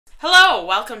Hello,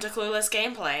 welcome to Clueless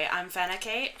Gameplay. I'm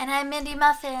FenneKate. And I'm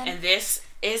MindyMuffin. And this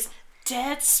is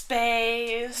Dead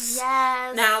Space.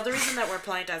 Yes. Now, the reason that we're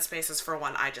playing Dead Space is, for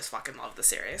one, I just fucking love the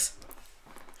series.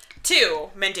 2,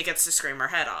 Mindy gets to scream her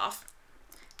head off.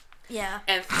 Yeah.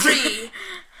 And 3,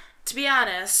 to be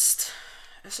honest,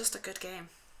 it's just a good game.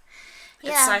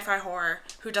 It's sci-fi horror.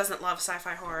 Who doesn't love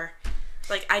sci-fi horror?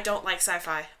 Like, I don't like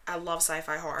sci-fi. I love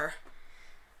sci-fi horror.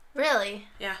 Really?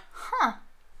 Yeah. Huh.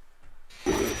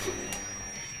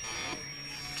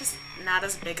 Just not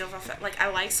as big of a fan. Like, I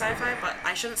like sci-fi, but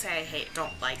I shouldn't say I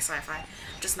don't like sci-fi.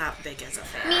 I'm just not big as a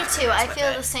fan. Me too. I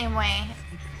feel the same way.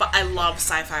 But I love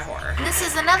sci-fi horror. This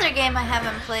is another game I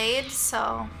haven't played,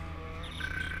 so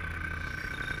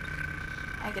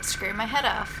I could scream my head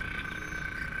off.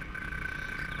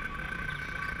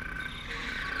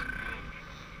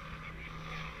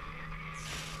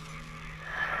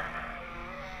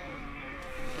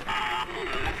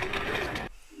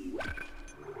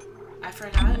 I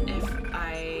forgot if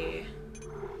I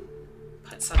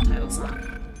put subtitles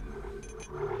on.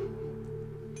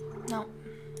 No.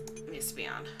 It needs to be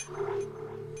on.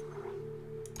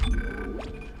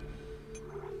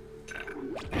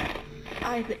 Okay.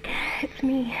 Isaac, it's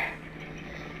me.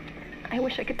 I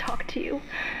wish I could talk to you.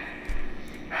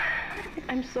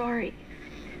 I'm sorry.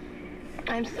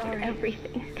 I'm sorry for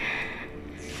everything.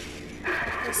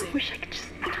 I wish I could just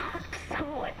talk to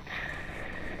someone.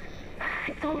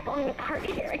 It's all falling apart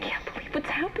here. I can't believe what's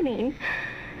happening.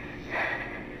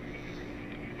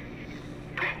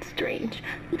 It's strange.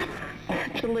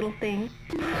 Such a little thing.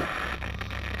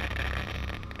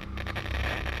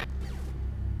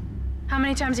 How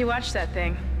many times you watched that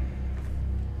thing?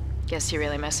 Guess you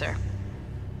really miss her.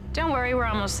 Don't worry, we're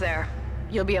almost there.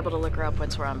 You'll be able to look her up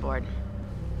once we're on board.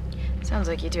 Sounds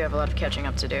like you do have a lot of catching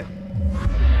up to do.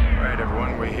 All right,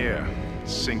 everyone, we're here.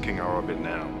 Sinking our orbit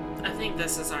now. I think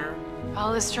this is our...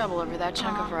 All this trouble over that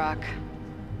chunk of rock.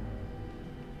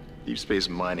 Deep space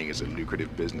mining is a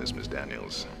lucrative business, Ms.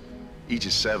 Daniels.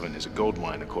 Aegis 7 is a gold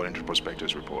mine according to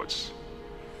prospectors' reports.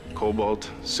 Cobalt,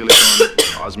 silicon,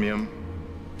 osmium.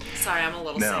 Sorry, I'm a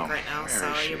little sick right now,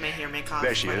 so you may hear me cough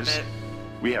There she quite a is. bit.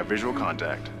 We have visual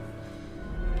contact.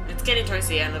 It's getting towards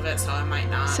the end of it, so I might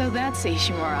not. So that's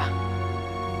Ishimura.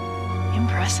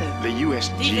 Impressive. The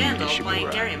USG The Vandal playing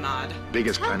Ishimura, Gary Mod.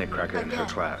 biggest planet cracker in her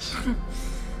class.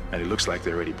 And it looks like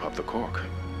they already popped the cork.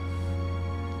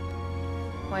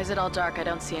 Why is it all dark? I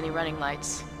don't see any running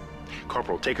lights.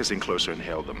 Corporal, take us in closer and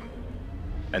hail them.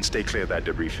 And stay clear of that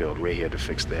debris field. We're here to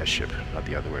fix their ship, not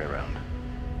the other way around.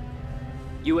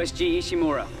 USG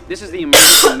Ishimura, this is the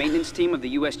emergency maintenance team of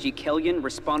the USG Kellyan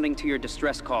responding to your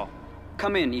distress call.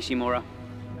 Come in, Ishimura.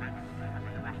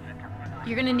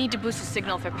 You're gonna need to boost the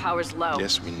signal if our power's low.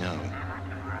 Yes, we know.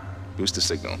 Boost the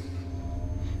signal.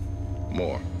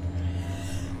 More.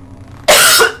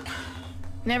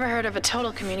 Never heard of a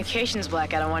total communications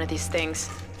blackout on one of these things.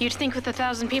 You'd think with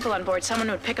 1,000 people on board, someone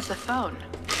would pick up the phone.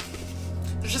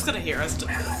 They're just gonna hear us.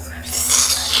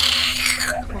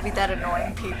 Will be that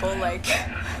annoying people, like...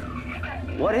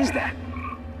 What is that?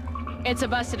 It's a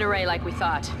busted array like we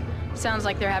thought. Sounds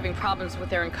like they're having problems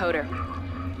with their encoder.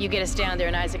 You get us down there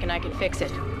and Isaac and I can fix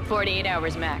it. 48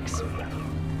 hours max.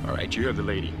 All right, you heard the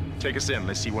lady. Take us in.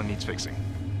 Let's see what needs fixing.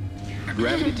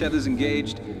 Gravity tethers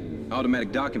engaged.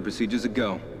 Automatic docking procedures a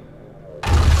go.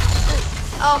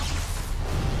 Oh.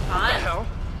 Fine.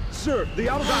 Sir, the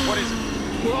auto dock. What is it?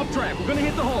 We're off track. We're gonna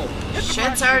hit the hull.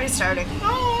 Shit's already starting.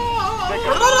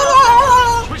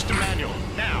 Switch to manual,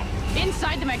 now.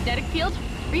 Inside the magnetic field?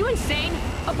 Are you insane?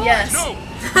 Abort! Yes. No! You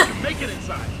can make it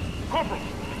inside. Corporal,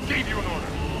 gave you an order.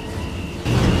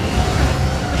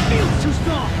 The field's too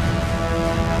strong.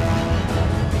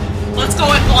 Let's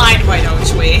go in blind, why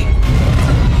don't we?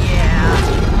 Yeah.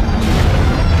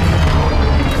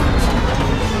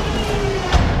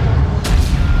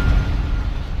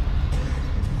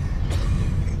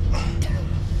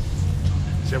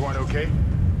 Is everyone okay?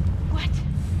 What?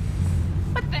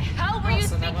 What the hell were you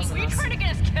so that thinking? wasn't Were you us. trying to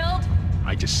get us killed?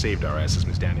 I just saved our asses,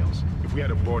 Miss Daniels. If we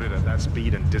had aborted at that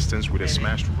speed and distance, we'd have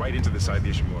smashed right into the side of the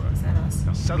Ishimura. Is that us?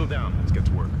 Now settle down. Let's get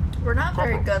to work. We're not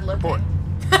very Corporal, good looking. report.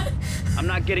 I'm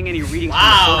not getting any readings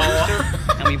Wow. from the full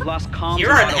booster, and we've lost comms.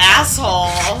 You're and an autopilot.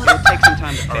 asshole. It'll take some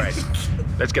time to All right, fix.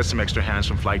 let's get some extra hands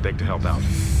from flight deck to help out.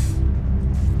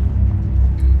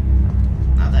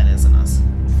 No, that isn't us.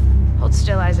 Hold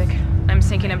still, Isaac. I'm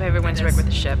syncing up everyone's rig with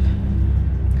the ship.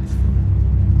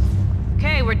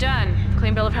 Okay, we're done.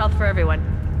 Clean bill of health for everyone.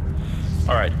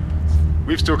 All right,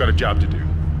 we've still got a job to do.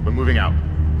 We're moving out.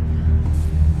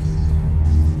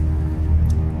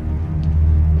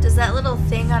 Does that little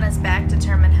thing on his back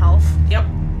determine health? Yep.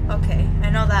 Okay, I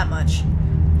know that much.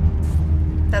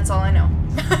 That's all I know.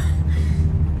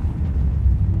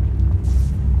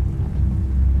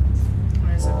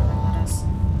 Where is it? Where that is?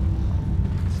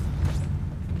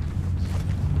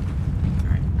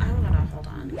 Alright, I'm gonna hold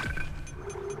on.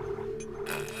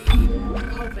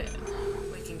 Hoping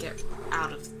we can get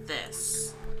out of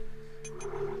this.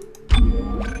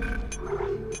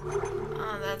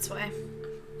 Oh, that's why.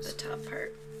 The top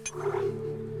part.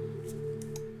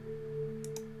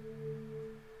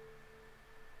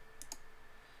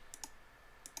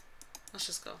 Let's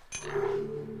just go there.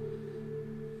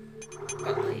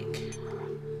 But like,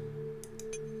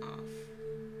 oh.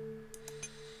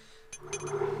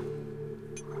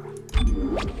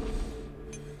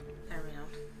 There we go.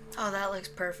 Oh, that looks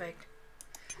perfect.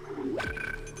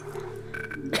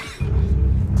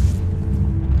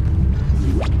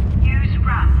 Use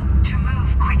run to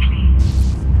move quickly.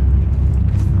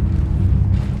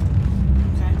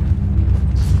 Okay.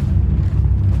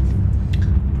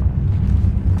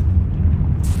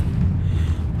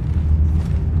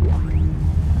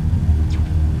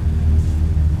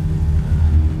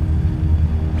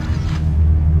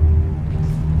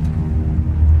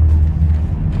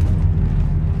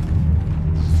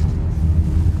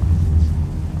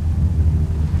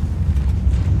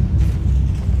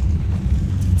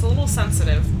 It's a little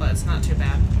sensitive, but it's not too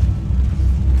bad.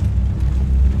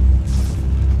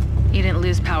 You didn't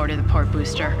lose power to the port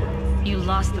booster. You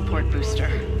lost the port booster.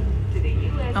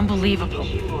 Unbelievable.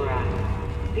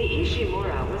 The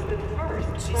Ishimura was the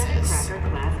first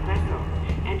Cracker-class vessel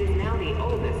and is now the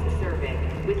oldest serving,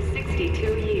 with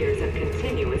 62 years of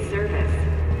continuous service.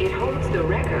 It holds the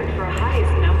record for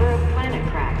highest number of planet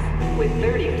cracks, with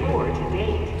 34 to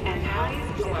date, and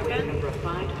highest net weight of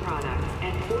refined products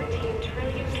and 14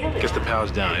 trillion kilograms. Guess the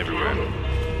power's down everywhere.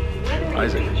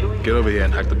 Isaac, get over here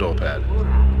and hack the door pad.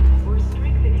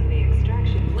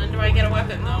 When do I get a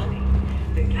weapon, though?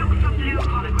 Look for blue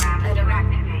hologram to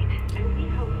activate. And we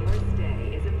hope your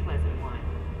stay is a pleasant one.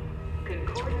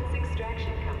 Concordance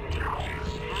Extraction Company.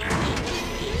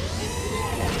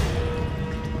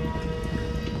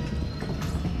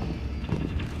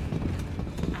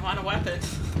 I want a weapon.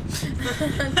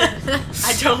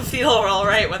 I don't feel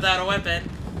alright without a weapon.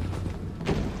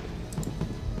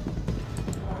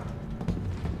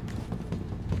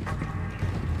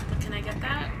 Can I get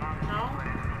that? No?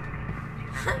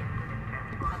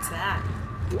 What's that?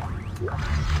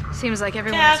 Seems like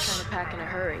everyone's Cash. trying to pack in a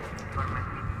hurry.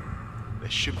 There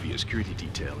should be a security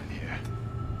detail in here.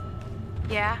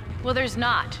 Yeah? Well, there's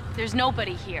not. There's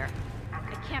nobody here.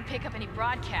 I can't pick up any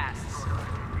broadcasts.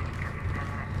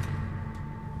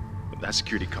 But that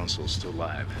security console's still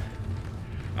live.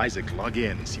 Isaac, log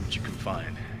in and see what you can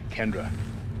find. Kendra,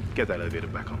 get that elevator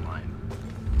back online.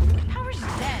 The power's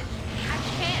dead. I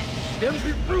can't. Then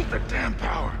reboot the damn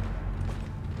power.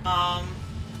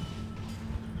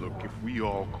 Look, if we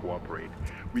all cooperate,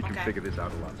 we can figure this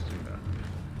out a lot sooner.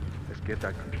 Let's get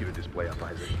that computer display up,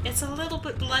 Isaac. It's a little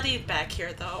bit bloody back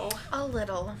here, though. A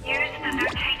little. Use the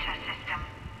locator system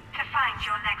to find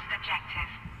your next objective.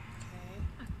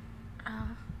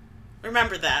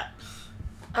 Remember that.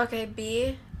 Okay,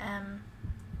 B, M,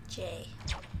 J.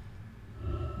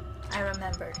 I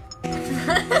remembered. I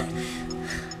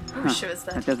wish it was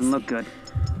that. That doesn't look good.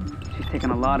 She's taken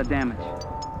a lot of damage.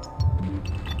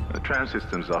 The tram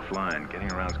system's offline.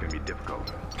 Getting around's gonna be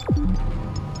difficult.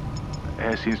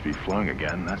 Air seems to be flowing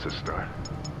again. That's a start.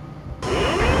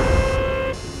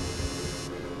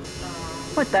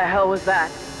 What the hell was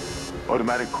that?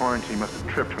 Automatic quarantine must have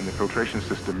tripped when the filtration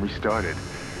system restarted.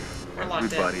 We're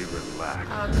locked in. Everybody relax.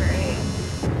 Oh, great.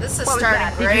 This is What was starting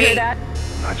that? great. Did you hear that?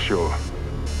 Not sure.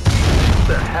 What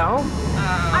the hell?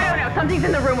 I don't know. Something's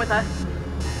in the room with us.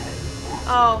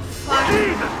 Oh, fuck.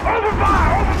 Jesus! Open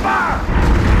fire! Open fire!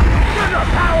 Kendra,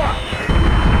 power!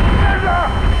 Kendra!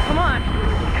 Come on.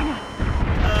 Come on.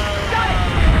 Got it!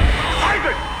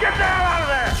 Isaac, get the hell out of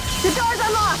there! The door's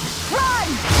unlocked! Run!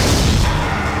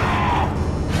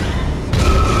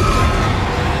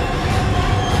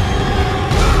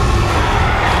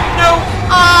 No!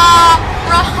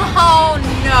 Oh,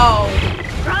 no.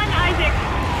 Run, Isaac!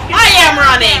 I am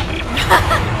running!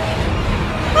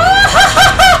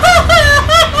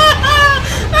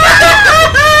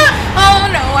 Oh,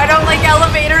 no. I don't like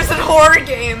elevators in horror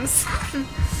games.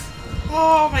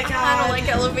 Oh my god. I don't like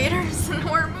elevators in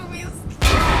horror movies.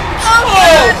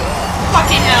 Oh!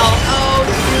 Fucking hell.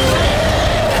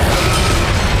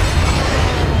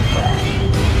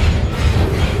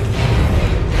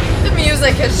 The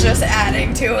music is just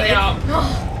adding to it. Yeah.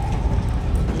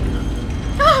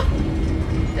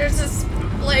 There's this,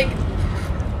 like,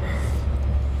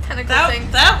 tentacle thing.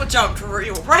 That jumped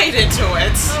right into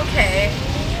it. Okay.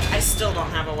 I still don't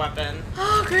have a weapon.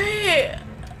 Oh, great.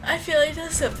 I feel like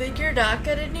that's something you're not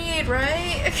gonna need,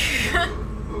 right?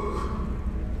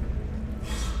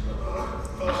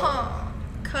 Oh,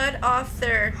 cut off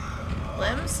their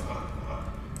limbs?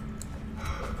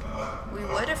 We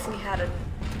would if we had a,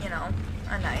 you know,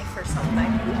 a knife or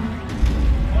something.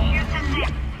 Shoot the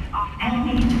limbs off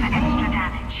enemies for extra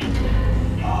damage.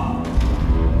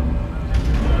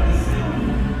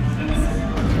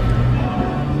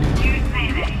 Use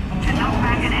melee to knock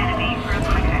back an enemy for a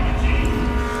quicker escape.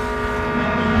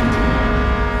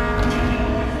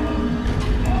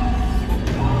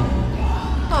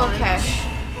 Okay.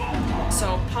 So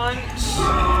punch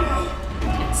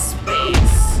in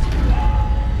space.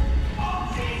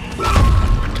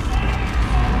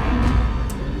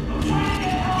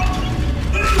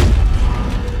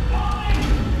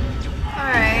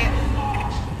 Alright.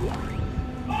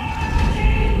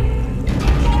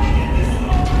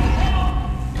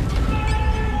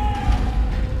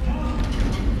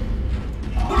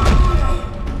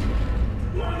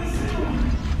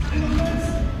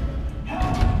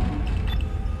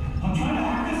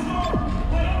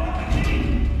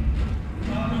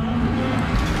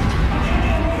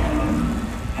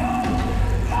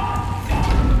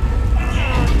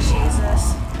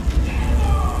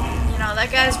 That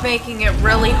guy's making it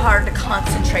really hard to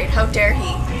concentrate. How dare he?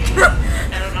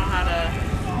 I don't know how to...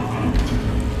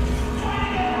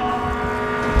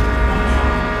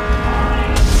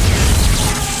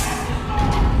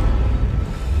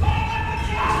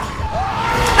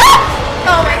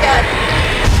 Oh my god.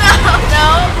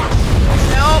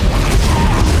 No.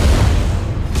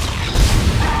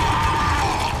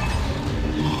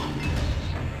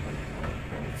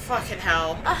 Fucking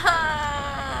hell.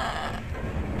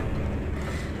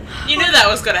 You knew that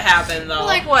was gonna happen, though.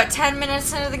 Like, what, 10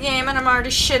 minutes into the game and I'm already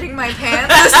shitting my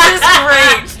pants? This is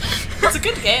great. It's a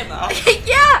good game, though.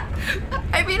 Yeah.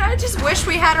 I mean, I just wish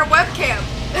we had our webcam.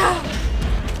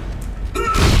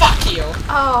 Fuck you.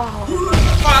 Oh.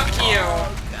 Fuck you. Oh,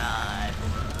 God.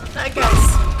 That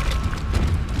guy's...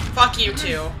 Fuck you,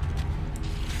 too.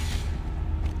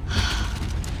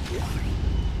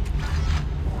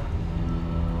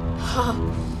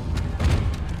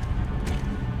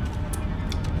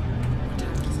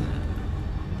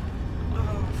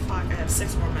 I have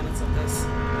 6 more minutes of this.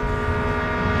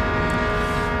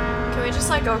 Can we just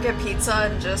like go get pizza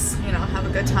and just, you know, have a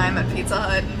good time at Pizza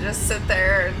Hut and just sit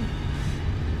there and...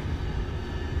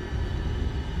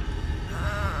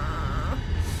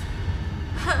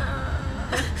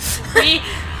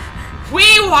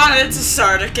 We wanted to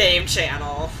start a game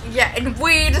channel. Yeah, and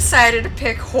we decided to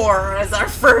pick horror as our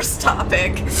first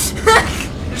topic.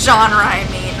 Genre, I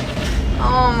mean.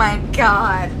 Oh my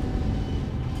god.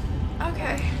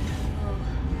 Okay.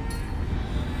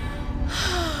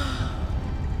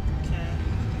 Okay.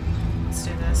 Let's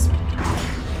do this.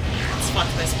 Let's fuck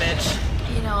this bitch.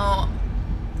 You know...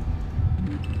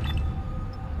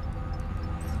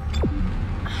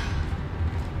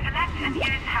 Collect and use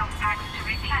health packs to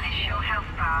replenish your health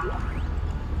bar.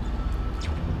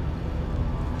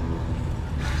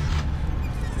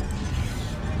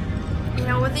 You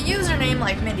know, with a username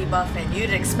like MindyMuffin, you'd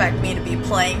expect me to be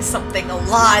playing something a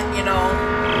lot, you know...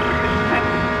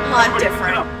 a lot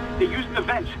different. They're using the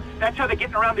vents. That's how they're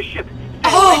getting around the ship.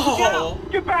 Oh!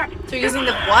 Get back! They're using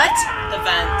the what? The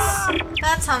vents.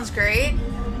 That sounds great.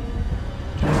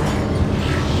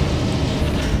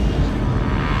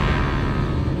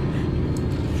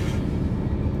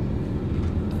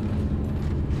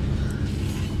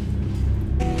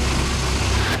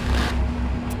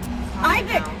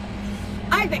 Isaac!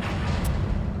 Isaac!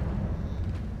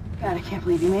 God, I can't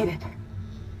believe you made it.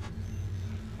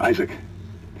 Isaac,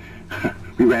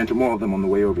 we ran into more of them on the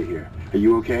way over here. Are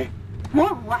you okay? More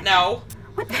what? No.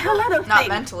 What the hell are those Not things?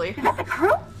 mentally. Is that the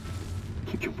crew?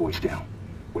 Keep your voice down.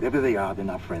 Whatever they are, they're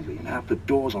not friendly, and half the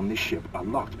doors on this ship are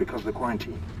locked because of the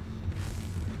quarantine.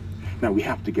 Now, we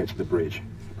have to get to the bridge.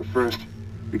 But first,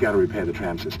 we gotta repair the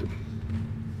tram system.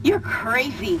 You're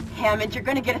crazy, Hammond. You're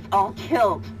gonna get us all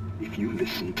killed. If you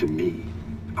listen to me,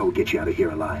 I will get you out of here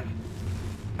alive.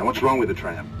 Now, what's wrong with the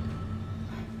tram?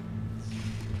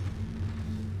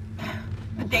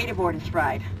 The data board is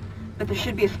fried, but there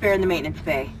should be a spare in the maintenance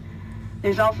bay.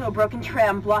 There's also a broken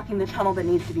tram blocking the tunnel that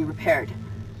needs to be repaired.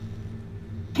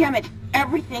 Damn it!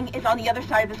 Everything is on the other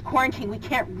side of this quarantine. We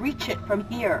can't reach it from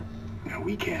here. No,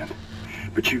 we can't.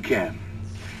 But you can.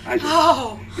 Isaac,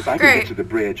 if I can great. get to the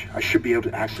bridge, I should be able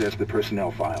to access the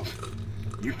personnel files.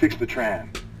 You fix the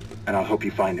tram, and I'll help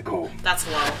you find Nicole. That's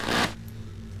low.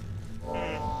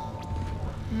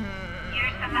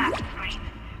 Use the map screen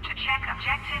to check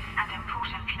objectives and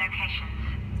important locations.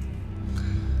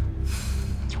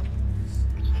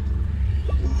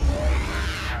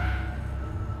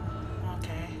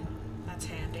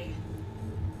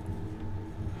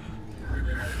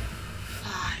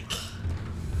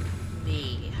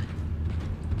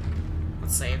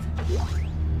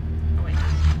 Oh wait.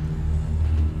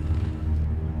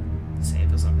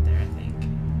 Save was over there, I think.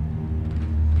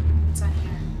 What's on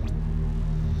here?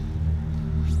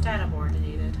 Data board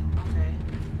needed. Okay.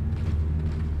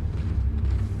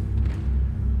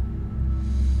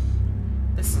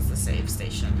 This is the save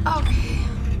station. Okay.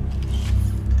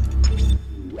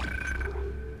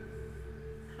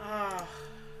 Oh.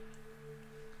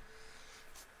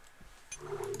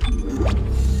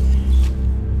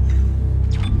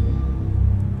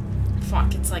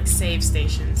 Fuck, it's like save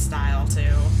station style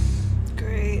too.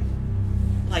 Great.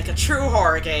 Like a true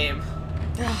horror game.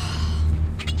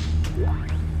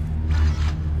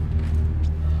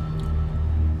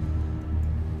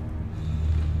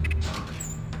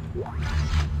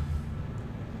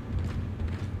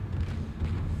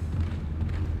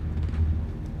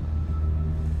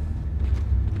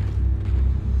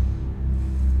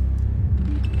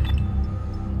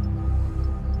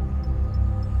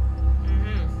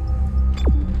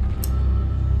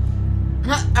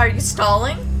 Are you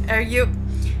stalling? Are you...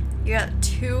 You got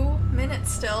 2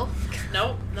 minutes still.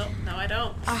 Nope, no, I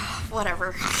don't.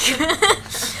 Whatever.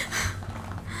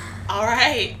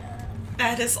 Alright.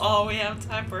 That is all we have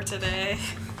time for today.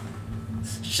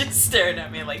 She's staring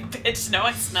at me like, bitch, no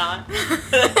it's not.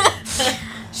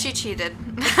 She cheated.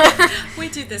 We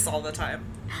do this all the time.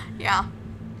 Yeah.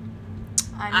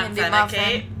 I'm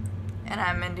FenneKate. And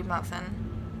I'm MindyMuffin.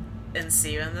 And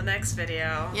see you in the next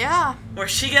video. Yeah. Where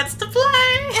she gets to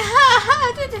play!